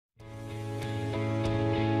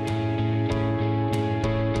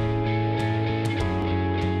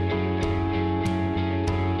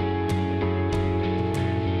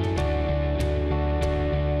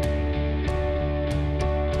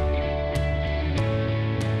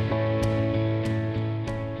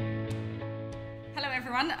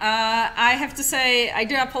I have to say, I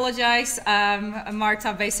do apologize.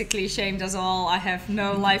 Marta basically shamed us all. I have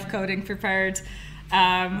no live coding prepared.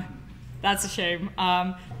 That's a shame.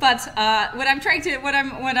 But what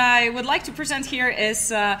I would like to present here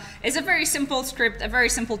is a very simple script, a very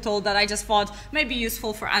simple tool that I just thought may be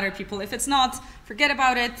useful for other people. If it's not, forget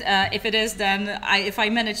about it. If it is, then if I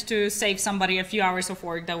manage to save somebody a few hours of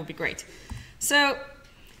work, that would be great. So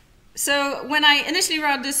when I initially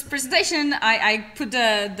wrote this presentation, I put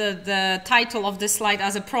the title of this slide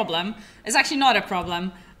as a problem. It's actually not a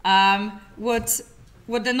problem.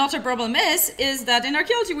 What the not a problem is that in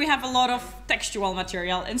archaeology we have a lot of textual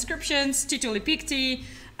material, inscriptions, tituli picti,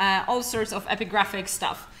 all sorts of epigraphic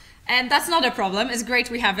stuff. And that's not a problem. It's great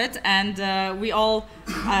we have it, and we all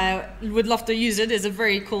would love to use it. It's a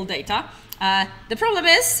very cool data. The problem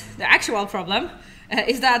is, the actual problem,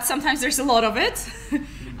 is that sometimes there's a lot of it.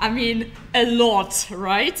 I mean, a lot,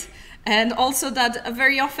 right? And also that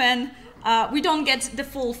very often we don't get the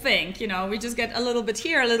full thing, you know, we just get a little bit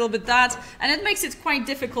here, a little bit that, and it makes it quite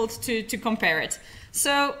difficult to compare it.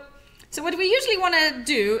 So what we usually want to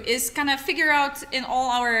do is kind of figure out in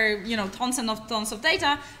all our, you know, tons of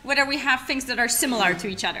data, whether we have things that are similar to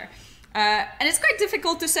each other. And it's quite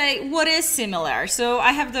difficult to say what is similar. So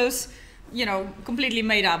I have those, you know, completely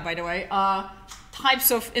made up, by the way,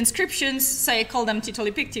 types of inscriptions, say, call them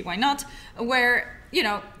tituli picti, why not, where, you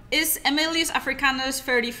know, is Aemilius Africanus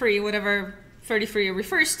 33, whatever 33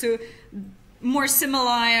 refers to, more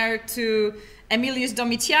similar to Aemilius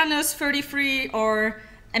Domitianus 33 or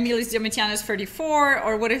Aemilius Domitianus 34,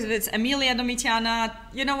 or what if it's Aemilia Domitiana?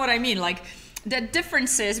 You know what I mean? Like the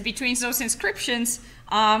differences between those inscriptions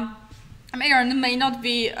may or may not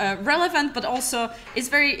be relevant, but also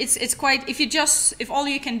it's quite, if all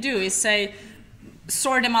you can do is say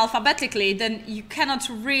sort them alphabetically, then you cannot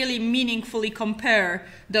really meaningfully compare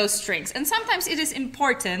those strings. And sometimes it is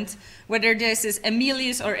important whether this is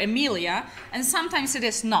Aemilius or Aemilia, and sometimes it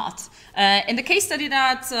is not. In the case study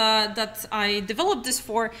that I developed this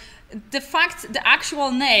for, the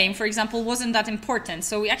actual name, for example, wasn't that important.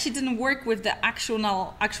 So we actually didn't work with the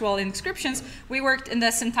actual inscriptions. We worked in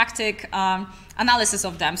the syntactic analysis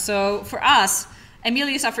of them. So for us,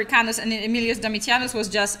 Aemilius Africanus and Aemilius Domitianus was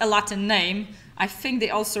just a Latin name. I think they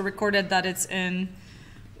also recorded that it's in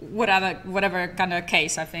whatever kind of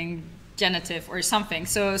case, I think genitive or something.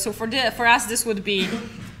 So for us, this would be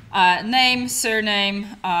name, surname,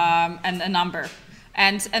 and a number.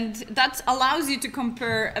 And that allows you to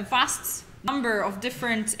compare a vast number of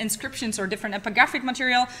different inscriptions or different epigraphic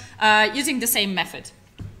material using the same method.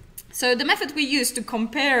 So the method we use to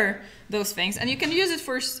compare those things, and you can use it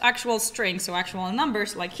for actual strings, so actual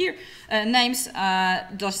numbers like here, names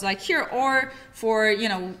just like here, or for, you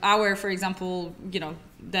know, for example, you know,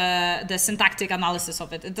 the syntactic analysis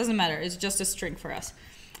of it. It doesn't matter. It's just a string for us.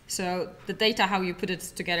 So the data, how you put it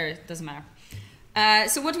together, it doesn't matter.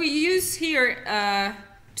 So what we use here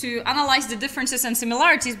to analyze the differences and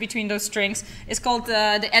similarities between those strings is called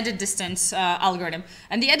the edit distance algorithm.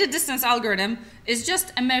 And the edit distance algorithm is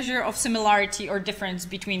just a measure of similarity or difference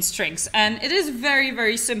between strings. And it is very,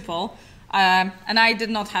 very simple. And I did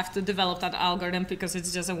not have to develop that algorithm because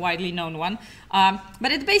it's just a widely known one.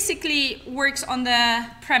 But it basically works on the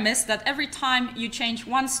premise that every time you change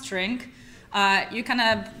one string, you kind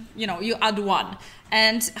of, you know, you add one.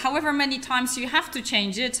 And however many times you have to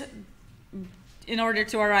change it in order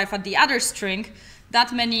to arrive at the other string,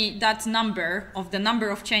 that number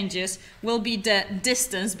of changes will be the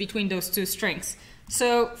distance between those two strings.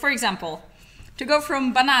 So, for example, to go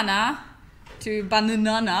from banana to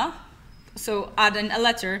bananana, so adding a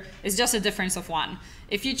letter is just a difference of 1.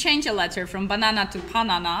 If you change a letter from banana to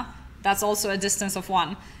banana, that's also a distance of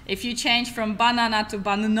 1. If you change from banana to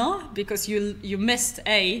banana because you missed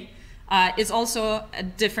A, it's also a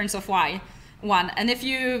difference of 1. And if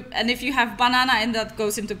you have banana and that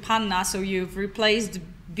goes into panna, so you've replaced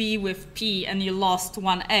B with P and you lost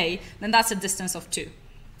 1A, then that's a distance of 2.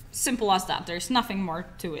 Simple as that. There's nothing more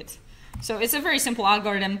to it. So it's a very simple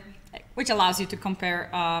algorithm which allows you to compare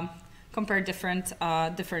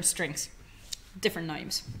different strings, different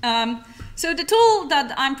names. So the tool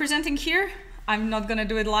that I'm presenting here, I'm not going to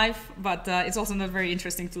do it live, but it's also not very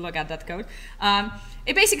interesting to look at that code.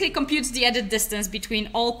 It basically computes the edit distance between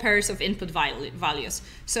all pairs of input values.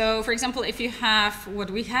 So, for example, if you have what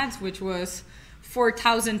we had, which was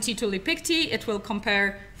 4,000 tituli picti, it will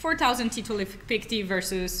compare 4,000 tituli picti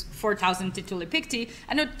versus 4,000 tituli picti,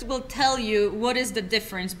 and it will tell you what is the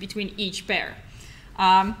difference between each pair.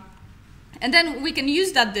 And then we can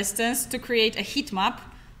use that distance to create a heat map,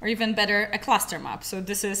 or even better, a cluster map. So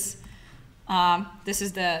this is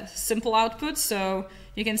the simple output. So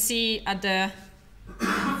you can see at the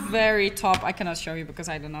very top, I cannot show you because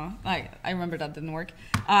I don't know. I remember that didn't work.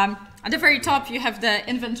 At the very top, you have the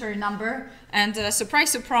inventory number. And surprise,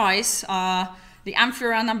 surprise, the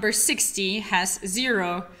amphora number 60 has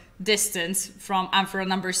 0 distance from amphora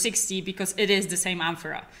number 60 because it is the same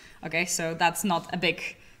amphora. Okay, so that's not a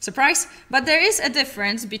big surprise. But there is a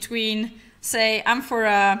difference between, say,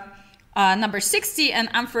 amphora number 60 and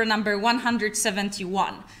amphora number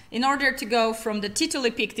 171. In order to go from the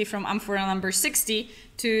tituli picti from amphora number 60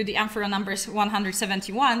 to the amphora number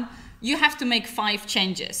 171, you have to make 5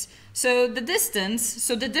 changes. So the distance,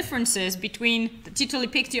 so the differences between the tituli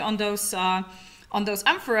picti on those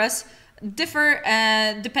amphoras differ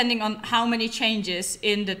depending on how many changes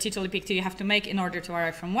in the tituli picti you have to make in order to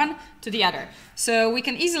arrive from one to the other. So we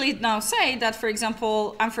can easily now say that, for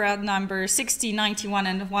example, amphora number 60, 91,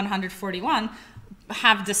 and 141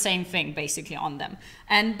 have the same thing basically on them.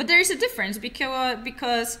 But there is a difference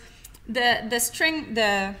because the string,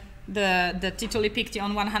 the tituli picti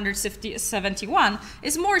on 171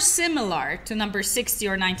 is more similar to number 60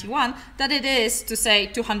 or 91 than it is to, say,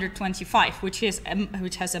 225, which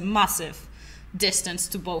has a massive distance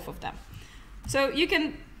to both of them. So you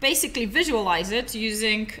can basically visualize it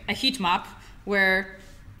using a heat map where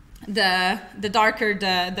the darker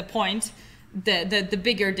the point, the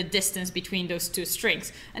bigger the distance between those two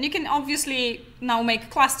strings. And you can obviously now make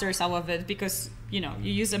clusters out of it because you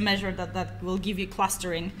use a measure that will give you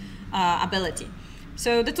clustering ability.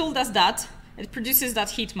 So the tool does that. It produces that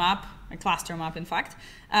heat map, a cluster map in fact.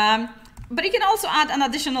 But you can also add an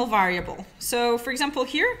additional variable. So for example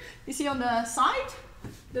here, you see on the side,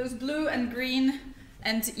 those blue and green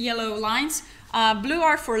and yellow lines. Blue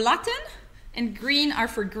are for Latin and green are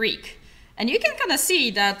for Greek. And you can kind of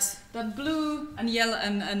see that blue and yellow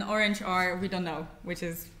and orange are, we don't know, which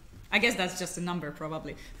is, I guess that's just a number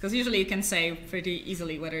probably, because usually you can say pretty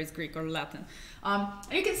easily whether it's Greek or Latin. And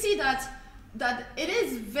you can see that it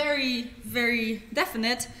is very, very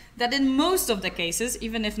definite that in most of the cases,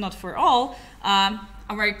 even if not for all,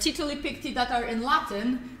 our tituli picti that are in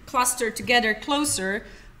Latin cluster together closer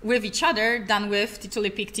with each other than with tituli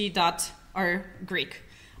picti that are Greek.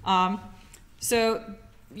 So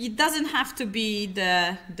it doesn't have to be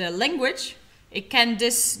the language. It can,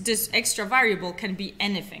 this extra variable can be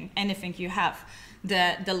anything you have.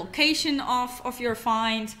 The location of your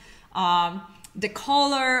find, the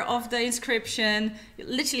color of the inscription,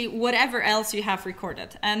 literally whatever else you have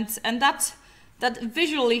recorded. And that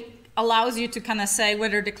visually allows you to kind of say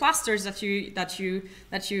whether the clusters that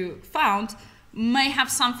you found may have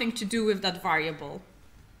something to do with that variable.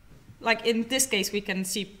 Like in this case, we can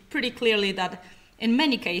see pretty clearly that in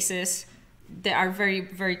many cases, they are very,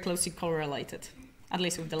 very closely correlated, at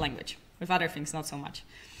least with the language. With other things, not so much.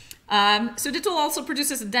 So the tool also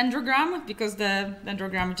produces a dendrogram, because the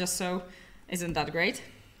dendrogram just so isn't that great.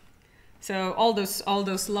 So all those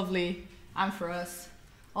lovely amphoras,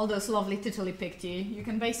 all those lovely tituli picti, you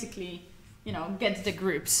can basically, get the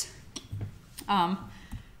groups. And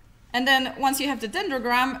then once you have the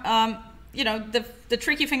dendrogram, the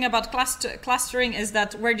tricky thing about clustering is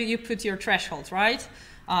that where do you put your threshold, right?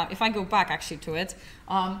 If I go back actually to it,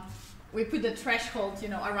 we put the threshold,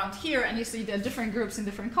 around here, and you see the different groups in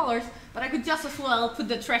different colors, but I could just as well put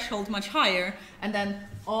the threshold much higher, and then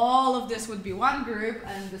all of this would be one group,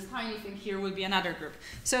 and this tiny thing here would be another group.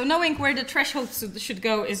 So knowing where the threshold should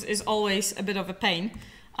go is always a bit of a pain.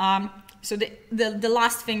 So the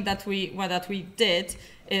last thing that we did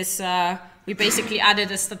is we basically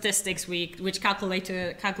added a statistics which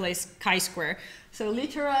calculates chi-square. So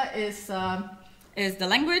litera is the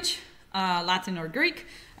language, Latin or Greek,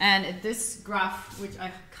 and this graph, which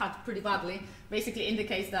I cut pretty badly, basically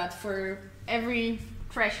indicates that for every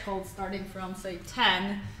threshold starting from, say,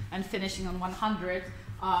 10 and finishing on 100,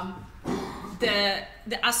 the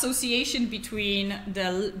association between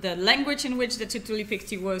the language in which the tituli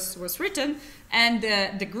picti was written and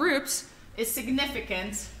the groups is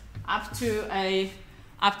significant up to a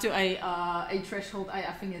threshold. I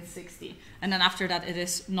think it's 60, and then after that it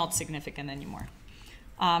is not significant anymore.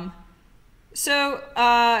 So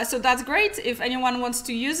that's great. If anyone wants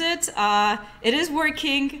to use it, it is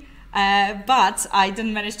working. But I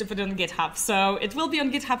didn't manage to put it on GitHub. So it will be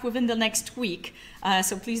on GitHub within the next week.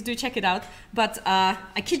 So please do check it out. But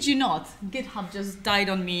I kid you not, GitHub just died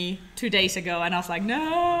on me 2 days ago, and I was like,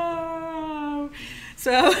 no.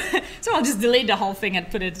 So I'll just delete the whole thing and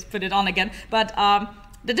put it on again. But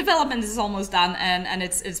the development is almost done, and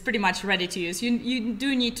it's pretty much ready to use. You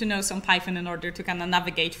do need to know some Python in order to kind of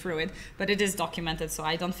navigate through it, but it is documented, so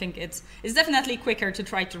I don't think it's definitely quicker to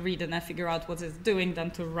try to read and figure out what it's doing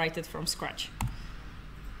than to write it from scratch.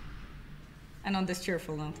 And on this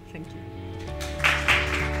cheerful note, thank you.